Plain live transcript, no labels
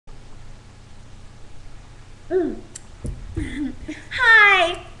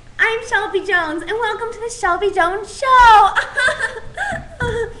Hi, I'm Shelby Jones, and welcome to the Shelby Jones Show.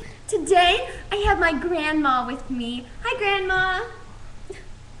 Today, I have my grandma with me. Hi, Grandma. It's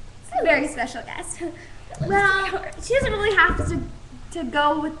a very special guest. Well, she doesn't really have to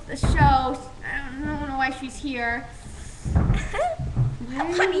go with the show. I don't know why she's here.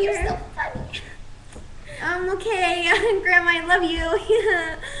 Honey, you're so funny. Okay, Grandma, I love you.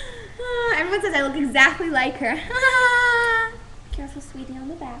 Everyone says I look exactly like her. Careful, sweetie, on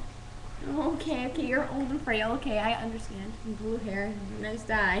the back. Okay, you're old and frail. Okay, I understand. Blue hair, nice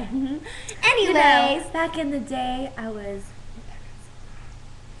dye. Anyways, back in the day, I was...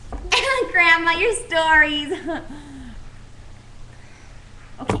 Grandma, your stories.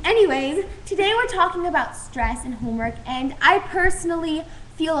 Okay, anyways, today we're talking about stress and homework, and I personally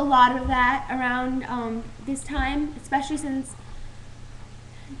feel a lot of that around this time, especially since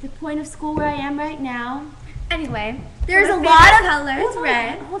the point of school where I am right now. Anyway, there's a lot of colors.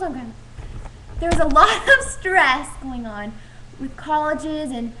 Hold on, Grandma. There's a lot of stress going on with colleges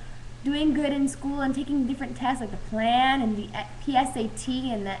and doing good in school and taking different tests like the PLAN and the PSAT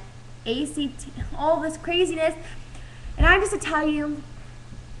and the ACT, all this craziness. And I'm just to tell you,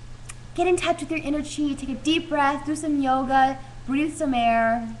 get in touch with your inner chi, take a deep breath, do some yoga, breathe some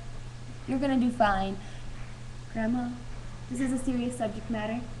air. You're gonna do fine. Grandma, this is a serious subject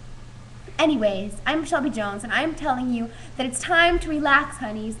matter. Anyways, I'm Shelby Jones, and I'm telling you that it's time to relax,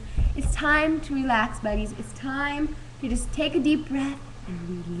 honeys. It's time to relax, buddies. It's time to just take a deep breath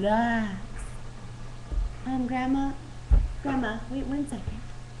and relax. Grandma, wait 1 second.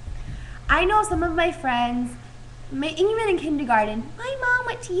 I know some of my friends, even in kindergarten, my mom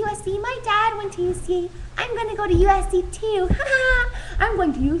went to USC, my dad went to UC, I'm going to go to USC too. I'm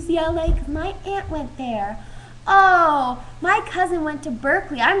going to UCLA because my aunt went there. Oh, my cousin went to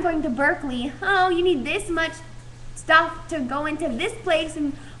Berkeley. I'm going to Berkeley. Oh, you need this much stuff to go into this place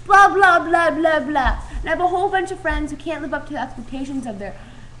and blah, blah, blah, blah, blah. And I have a whole bunch of friends who can't live up to the expectations of their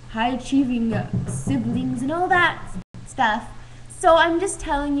high-achieving siblings and all that stuff. So I'm just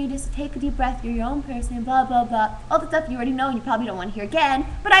telling you, just take a deep breath. You're your own person, blah, blah, blah. All the stuff you already know and you probably don't want to hear again.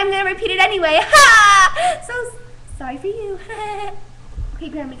 But I'm going to repeat it anyway. Ha! So, sorry for you. Okay,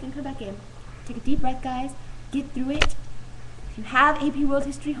 Grandma, you can come back in. Take a deep breath, guys. Get through it. If you have AP World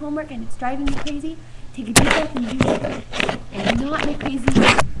History homework and it's driving you crazy, take a deep breath and do it. And not make crazy,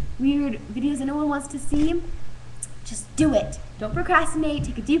 weird videos that no one wants to see. Just do it. Don't procrastinate.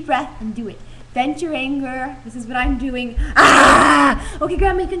 Take a deep breath and do it. Vent your anger. This is what I'm doing. Ah! Okay,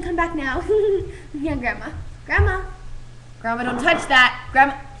 Grandma, you can come back now. Yeah, Grandma, don't touch that.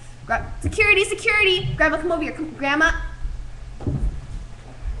 Grandma, security. Grandma, come over here. Grandma.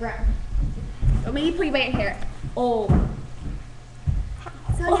 Oh, maybe put you by your hair. Oh.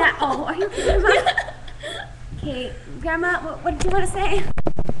 So yeah. Oh, are you kidding me? Okay, Grandma, what did you want to say?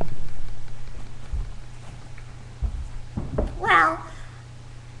 Well,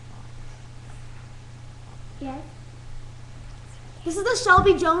 yes. This is the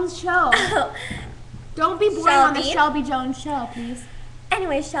Shelby Jones Show. Oh. Don't be boring on the Shelby Jones Show, please.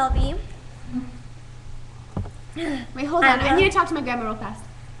 Anyway, Shelby. Wait, hold on. I need to talk to my grandma real fast.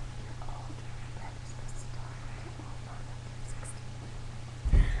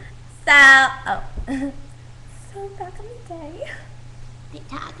 So back in the day, They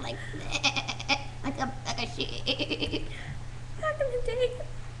talk like a shit. back in the day,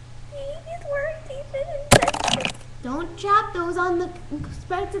 these were decent and sensitive. Don't drop those on the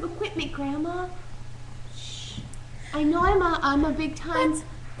expensive equipment, Grandma. Shh. I know I'm a big time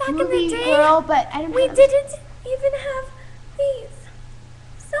Back in movie the day, girl, but I don't. we didn't even have these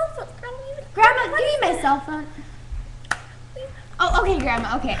cell phones. Grandma, give me my cell phone. Oh, okay,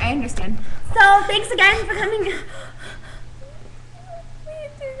 Grandma. Okay, I understand. So, thanks again for coming. We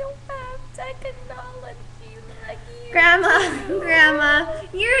don't have technology like you. Grandma,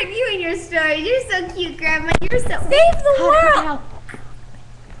 you and your story. You're so cute, Grandma. You're so. Save the world.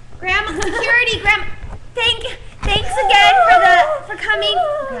 Grandma, security, Grandma. Thanks again for coming.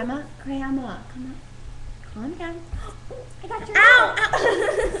 Grandma, come on. Calm down. I got your Ow!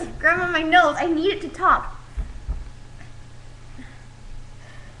 Grandma, my nose. I need it to talk.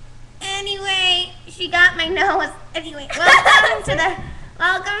 Anyway, she got my nose. Anyway,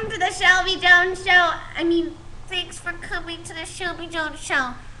 welcome to the Shelby Jones Show. I mean, thanks for coming to the Shelby Jones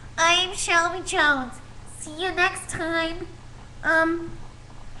Show. I'm Shelby Jones. See you next time.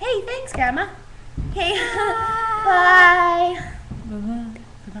 Hey, thanks, Grandma. Okay, bye.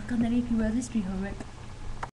 Good luck on that AP World History homework.